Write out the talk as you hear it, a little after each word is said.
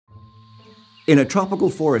In a tropical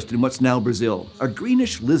forest in what's now Brazil, a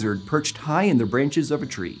greenish lizard perched high in the branches of a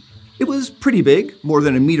tree. It was pretty big, more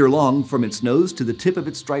than a meter long from its nose to the tip of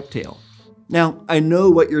its striped tail. Now, I know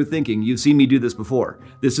what you're thinking. You've seen me do this before.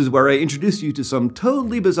 This is where I introduce you to some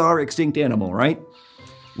totally bizarre extinct animal, right?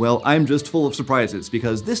 Well, I'm just full of surprises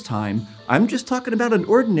because this time, I'm just talking about an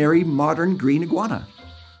ordinary modern green iguana.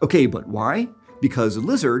 Okay, but why? Because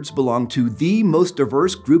lizards belong to the most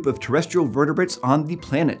diverse group of terrestrial vertebrates on the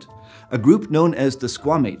planet, a group known as the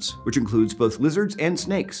squamates, which includes both lizards and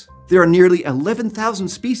snakes. There are nearly 11,000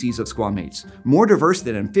 species of squamates, more diverse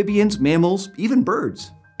than amphibians, mammals, even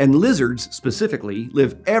birds. And lizards, specifically,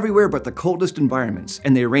 live everywhere but the coldest environments,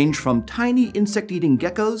 and they range from tiny insect-eating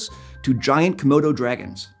geckos to giant Komodo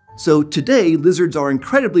dragons. So today, lizards are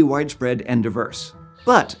incredibly widespread and diverse.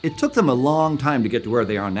 But it took them a long time to get to where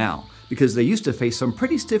they are now, because they used to face some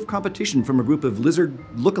pretty stiff competition from a group of lizard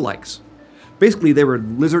lookalikes. Basically, they were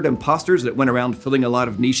lizard imposters that went around filling a lot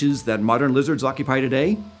of niches that modern lizards occupy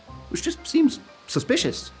today, which just seems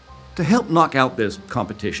suspicious. To help knock out this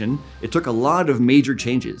competition, it took a lot of major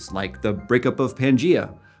changes, like the breakup of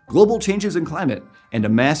Pangaea, global changes in climate, and a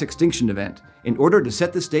mass extinction event, in order to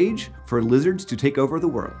set the stage for lizards to take over the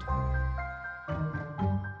world.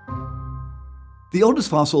 The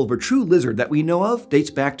oldest fossil of a true lizard that we know of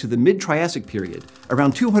dates back to the mid-Triassic period,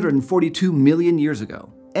 around 242 million years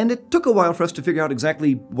ago. And it took a while for us to figure out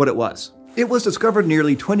exactly what it was. It was discovered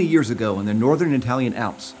nearly 20 years ago in the northern Italian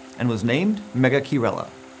Alps, and was named Megaquirella.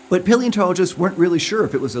 But paleontologists weren't really sure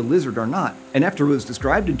if it was a lizard or not, and after it was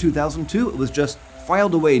described in 2002, it was just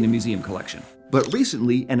filed away in a museum collection. But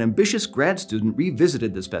recently, an ambitious grad student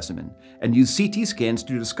revisited the specimen and used CT scans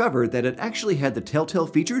to discover that it actually had the telltale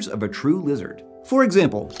features of a true lizard. For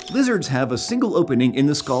example, lizards have a single opening in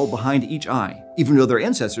the skull behind each eye, even though their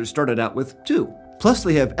ancestors started out with two. Plus,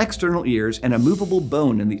 they have external ears and a movable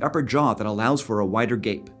bone in the upper jaw that allows for a wider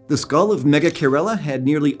gape. The skull of Megaquirella had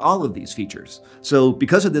nearly all of these features. So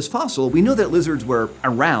because of this fossil, we know that lizards were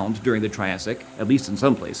around during the Triassic, at least in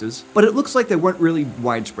some places, but it looks like they weren't really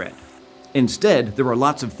widespread. Instead, there were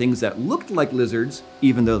lots of things that looked like lizards,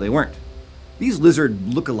 even though they weren't. These lizard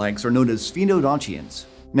lookalikes are known as sphenodontians.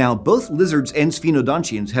 Now, both lizards and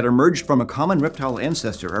sphenodontians had emerged from a common reptile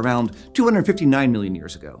ancestor around 259 million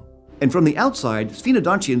years ago. And from the outside,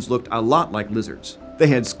 sphenodontians looked a lot like lizards. They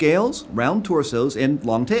had scales, round torsos, and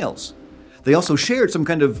long tails. They also shared some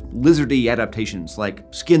kind of lizardy adaptations, like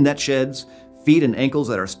skin that sheds, feet and ankles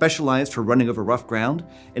that are specialized for running over rough ground,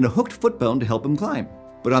 and a hooked foot bone to help them climb.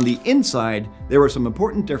 But on the inside, there were some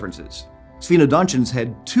important differences. Sphenodontians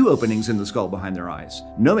had two openings in the skull behind their eyes,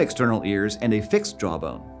 no external ears, and a fixed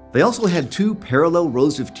jawbone. They also had two parallel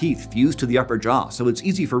rows of teeth fused to the upper jaw, so it's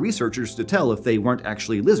easy for researchers to tell if they weren't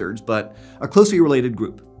actually lizards, but a closely related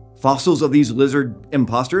group. Fossils of these lizard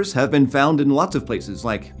imposters have been found in lots of places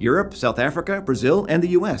like Europe, South Africa, Brazil, and the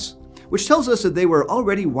US, which tells us that they were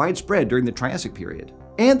already widespread during the Triassic period.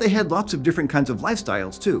 And they had lots of different kinds of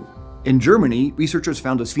lifestyles too. In Germany, researchers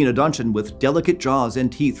found a sphenodontian with delicate jaws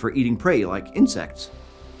and teeth for eating prey like insects.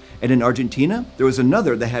 And in Argentina, there was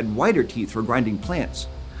another that had wider teeth for grinding plants.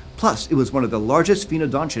 Plus, it was one of the largest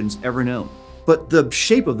sphenodontians ever known. But the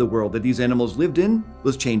shape of the world that these animals lived in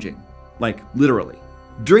was changing. Like, literally.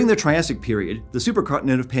 During the Triassic period, the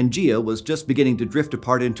supercontinent of Pangaea was just beginning to drift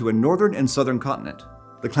apart into a northern and southern continent.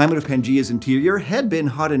 The climate of Pangaea's interior had been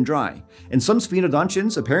hot and dry, and some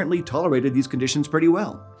sphenodontians apparently tolerated these conditions pretty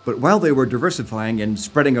well. But while they were diversifying and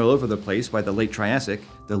spreading all over the place by the late Triassic,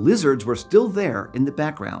 the lizards were still there in the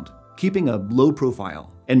background, keeping a low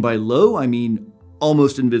profile. And by low, I mean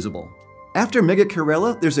almost invisible. After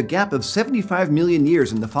Megaquirella, there's a gap of 75 million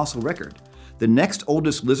years in the fossil record. The next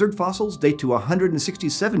oldest lizard fossils date to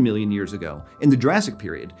 167 million years ago, in the Jurassic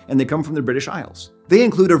period, and they come from the British Isles. They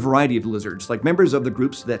include a variety of lizards, like members of the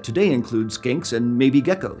groups that today include skinks and maybe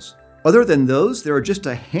geckos. Other than those, there are just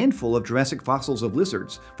a handful of Jurassic fossils of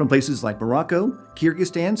lizards from places like Morocco,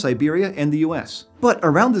 Kyrgyzstan, Siberia, and the US. But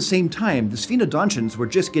around the same time, the sphenodontians were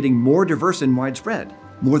just getting more diverse and widespread.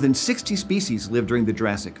 More than 60 species lived during the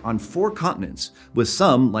Jurassic on 4 continents, with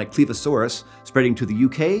some, like Clevosaurus, spreading to the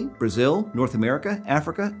UK, Brazil, North America,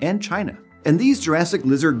 Africa, and China. And these Jurassic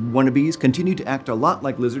lizard wannabes continue to act a lot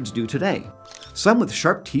like lizards do today. Some with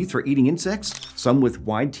sharp teeth for eating insects, some with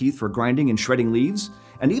wide teeth for grinding and shredding leaves,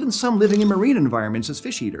 and even some living in marine environments as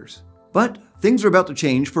fish eaters. But things are about to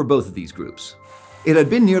change for both of these groups. It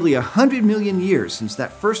had been nearly 100 million years since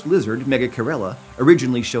that first lizard, Megaquirella,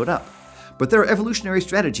 originally showed up. But their evolutionary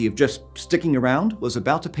strategy of just sticking around was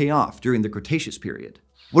about to pay off during the Cretaceous period.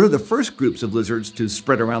 One of the first groups of lizards to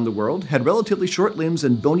spread around the world had relatively short limbs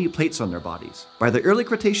and bony plates on their bodies. By the early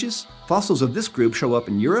Cretaceous, fossils of this group show up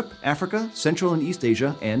in Europe, Africa, Central and East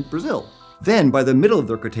Asia, and Brazil. Then, by the middle of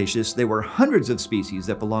the Cretaceous, there were hundreds of species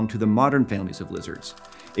that belonged to the modern families of lizards: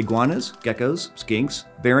 iguanas, geckos, skinks,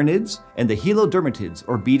 baronids, and the helodermatids,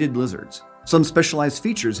 or beaded lizards. Some specialized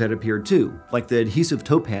features had appeared too, like the adhesive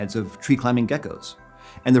toe pads of tree-climbing geckos.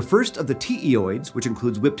 And the first of the Teioids, which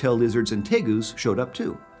includes whiptail lizards and tegus, showed up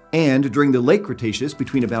too. And during the late Cretaceous,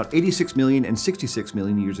 between about 86 million and 66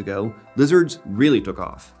 million years ago, lizards really took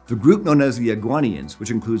off. The group known as the iguanians,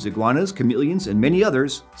 which includes iguanas, chameleons, and many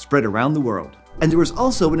others, spread around the world. And there was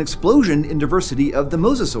also an explosion in diversity of the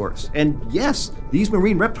mosasaurs. And yes, these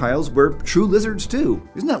marine reptiles were true lizards too.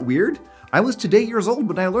 Isn't that weird? I was today years old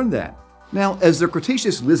when I learned that. Now, as the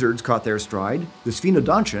Cretaceous lizards caught their stride, the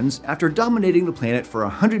sphenodontians, after dominating the planet for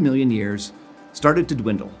 100 million years, started to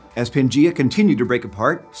dwindle. As Pangaea continued to break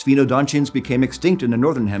apart, sphenodontians became extinct in the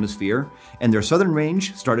northern hemisphere, and their southern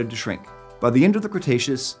range started to shrink. By the end of the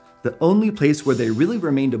Cretaceous, the only place where they really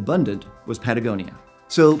remained abundant was Patagonia.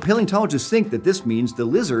 So paleontologists think that this means the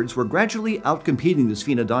lizards were gradually outcompeting the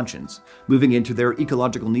sphenodontians, moving into their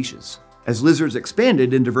ecological niches. As lizards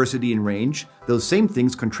expanded in diversity and range, those same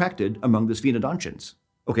things contracted among the sphenodontians.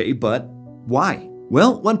 Okay, but why?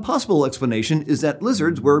 Well, one possible explanation is that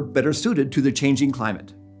lizards were better suited to the changing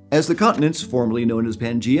climate. As the continents, formerly known as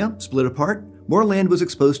Pangaea, split apart, more land was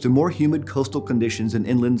exposed to more humid coastal conditions and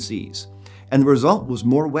inland seas, and the result was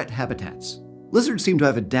more wet habitats. Lizards seem to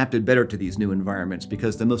have adapted better to these new environments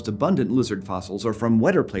because the most abundant lizard fossils are from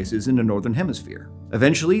wetter places in the northern hemisphere.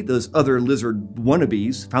 Eventually, those other lizard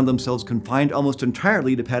wannabes found themselves confined almost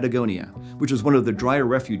entirely to Patagonia, which is one of the drier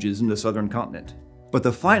refuges in the southern continent. But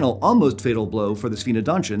the final, almost fatal blow for the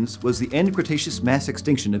sphenodontians was the end Cretaceous mass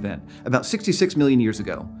extinction event, about 66 million years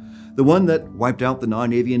ago. The one that wiped out the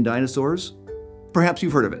non-avian dinosaurs? Perhaps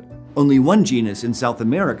you've heard of it. Only one genus in South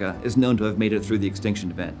America is known to have made it through the extinction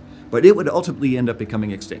event, but it would ultimately end up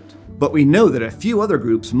becoming extinct. But we know that a few other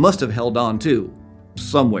groups must have held on too,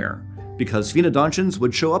 somewhere, because sphenodontians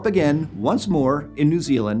would show up again once more in New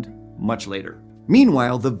Zealand much later.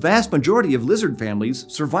 Meanwhile, the vast majority of lizard families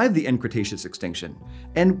survived the end Cretaceous extinction,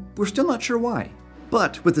 and we're still not sure why.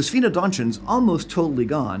 But with the sphenodontians almost totally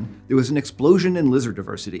gone, there was an explosion in lizard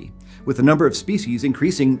diversity, with the number of species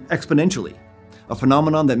increasing exponentially, a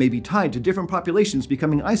phenomenon that may be tied to different populations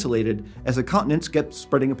becoming isolated as the continents kept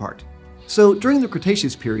spreading apart. So during the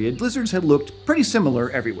Cretaceous period, lizards had looked pretty similar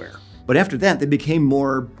everywhere. But after that, they became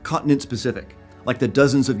more continent-specific, like the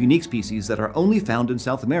dozens of unique species that are only found in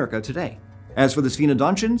South America today. As for the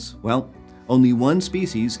sphenodontians, well, only one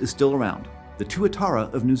species is still around, the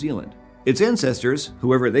tuatara of New Zealand. Its ancestors,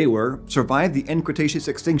 whoever they were, survived the end Cretaceous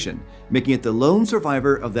extinction, making it the lone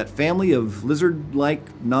survivor of that family of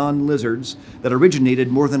lizard-like non-lizards that originated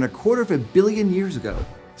more than 250 million years ago.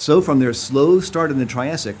 So from their slow start in the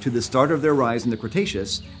Triassic to the start of their rise in the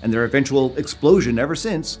Cretaceous, and their eventual explosion ever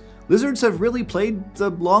since, lizards have really played the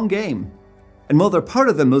long game. And while they're part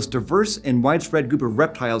of the most diverse and widespread group of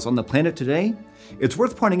reptiles on the planet today, it's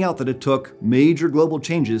worth pointing out that it took major global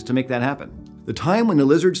changes to make that happen. The time when the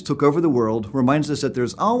lizards took over the world reminds us that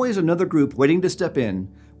there's always another group waiting to step in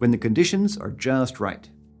when the conditions are just right.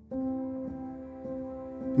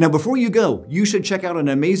 Now before you go, you should check out an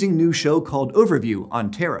amazing new show called Overview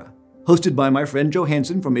on Terra. Hosted by my friend Joe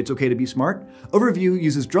Hansen from It's Okay to Be Smart, Overview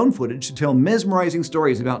uses drone footage to tell mesmerizing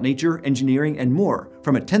stories about nature, engineering, and more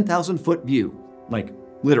from a 10,000-foot view. Like,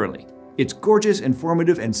 literally. It's gorgeous,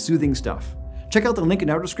 informative, and soothing stuff. Check out the link in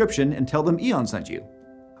our description and tell them Eon sent you.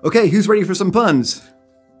 Okay, who's ready for some puns?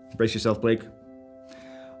 Brace yourself, Blake.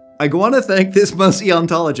 I want to thank this month's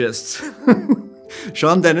Eontologists.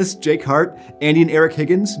 Sean Dennis, Jake Hart, Andy and Eric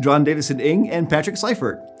Higgins, John Davison-Ing, and Patrick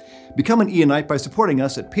Seifert. Become an Eonite by supporting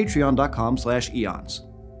us at patreon.com/eons.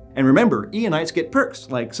 And remember, Eonites get perks,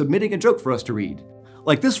 like submitting a joke for us to read.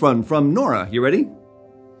 Like this one from Nora. You ready?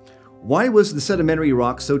 Why was the sedimentary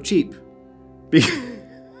rock so cheap?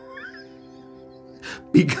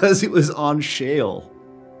 Because it was on shale.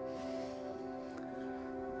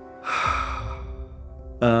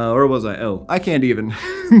 Or was I? Oh, I can't even.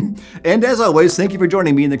 And as always, thank you for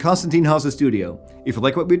joining me in the Konstantin Hase studio. If you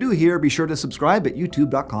like what we do here, be sure to subscribe at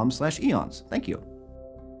youtube.com/eons. Thank you.